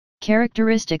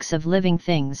Characteristics of living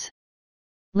things.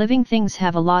 Living things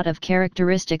have a lot of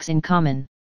characteristics in common.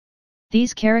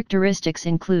 These characteristics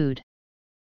include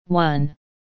 1.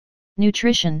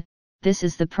 Nutrition. This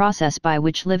is the process by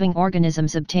which living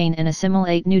organisms obtain and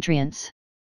assimilate nutrients.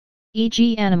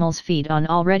 E.g., animals feed on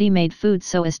already made food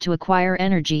so as to acquire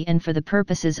energy and for the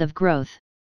purposes of growth.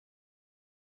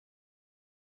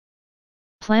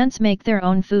 Plants make their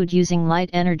own food using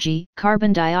light energy,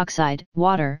 carbon dioxide,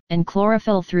 water, and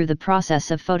chlorophyll through the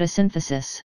process of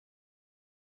photosynthesis.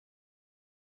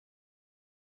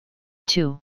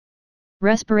 2.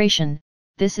 Respiration.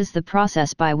 This is the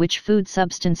process by which food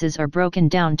substances are broken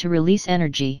down to release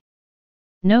energy.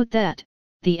 Note that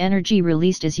the energy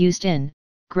released is used in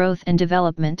growth and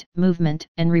development, movement,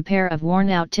 and repair of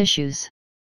worn-out tissues.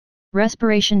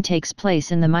 Respiration takes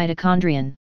place in the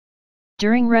mitochondrion.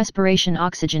 During respiration,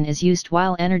 oxygen is used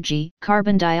while energy,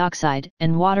 carbon dioxide,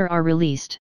 and water are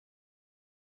released.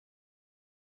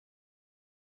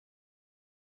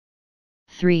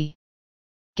 3.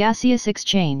 Gaseous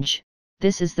exchange.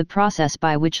 This is the process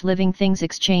by which living things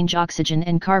exchange oxygen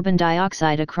and carbon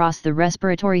dioxide across the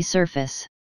respiratory surface.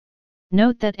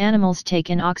 Note that animals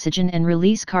take in oxygen and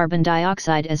release carbon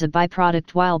dioxide as a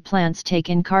byproduct, while plants take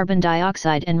in carbon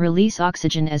dioxide and release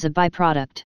oxygen as a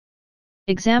byproduct.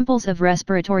 Examples of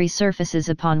respiratory surfaces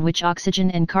upon which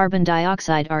oxygen and carbon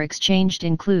dioxide are exchanged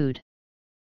include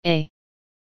a.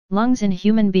 Lungs in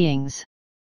human beings.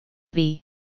 b.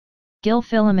 Gill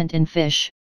filament in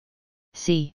fish.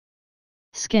 c.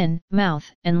 Skin, mouth,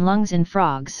 and lungs in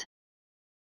frogs.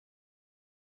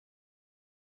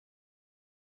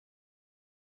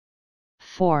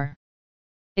 4.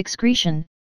 Excretion.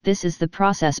 This is the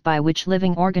process by which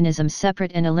living organisms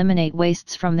separate and eliminate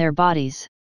wastes from their bodies.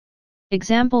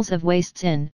 Examples of wastes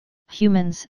in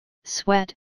humans: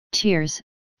 sweat, tears,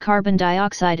 carbon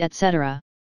dioxide, etc.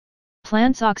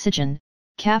 Plants: oxygen,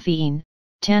 caffeine,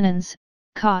 tannins,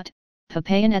 cot,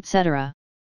 papain, etc.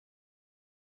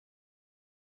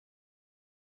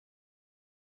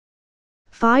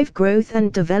 5. Growth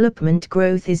and development.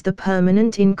 Growth is the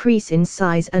permanent increase in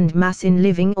size and mass in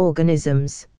living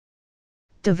organisms.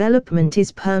 Development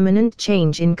is permanent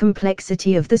change in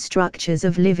complexity of the structures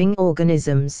of living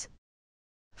organisms.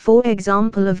 For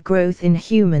example of growth in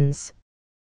humans.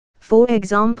 For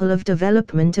example of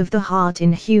development of the heart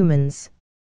in humans.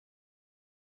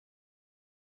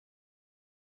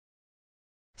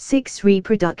 6.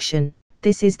 Reproduction.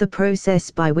 This is the process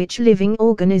by which living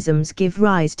organisms give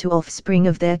rise to offspring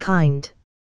of their kind.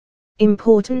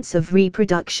 Importance of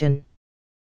reproduction.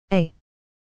 A.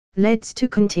 Leads to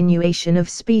continuation of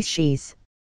species.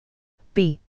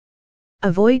 B.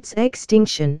 Avoids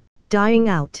extinction, dying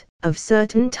out, of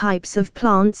certain types of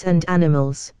plants and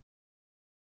animals.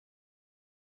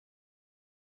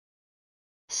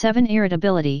 7.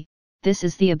 Irritability. This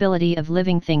is the ability of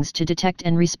living things to detect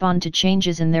and respond to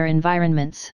changes in their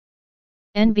environments.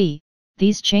 NB.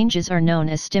 These changes are known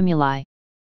as stimuli.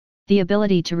 The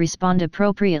ability to respond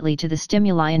appropriately to the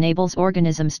stimuli enables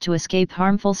organisms to escape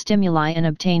harmful stimuli and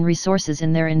obtain resources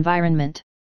in their environment.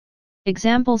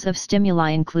 Examples of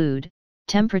stimuli include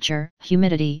temperature,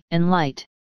 humidity, and light.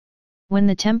 When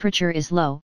the temperature is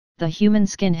low, the human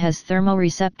skin has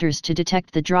thermoreceptors to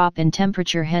detect the drop in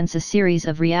temperature, hence a series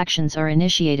of reactions are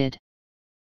initiated.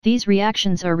 These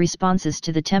reactions are responses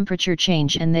to the temperature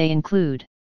change, and they include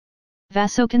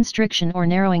vasoconstriction or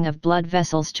narrowing of blood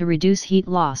vessels to reduce heat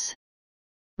loss,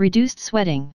 reduced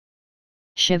sweating,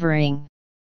 shivering.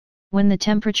 When the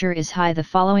temperature is high, the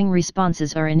following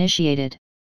responses are initiated: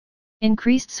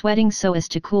 increased sweating so as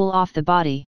to cool off the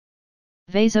body,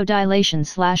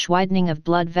 vasodilation/widening of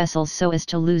blood vessels so as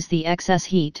to lose the excess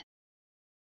heat.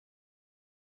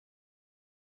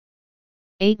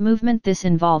 8. Movement. This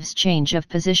involves change of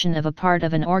position of a part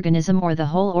of an organism or the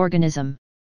whole organism.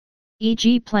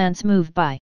 E.g., plants move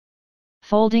by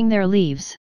folding their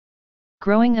leaves,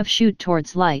 growing of shoot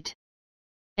towards light.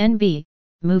 NB.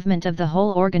 Movement of the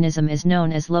whole organism is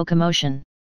known as locomotion.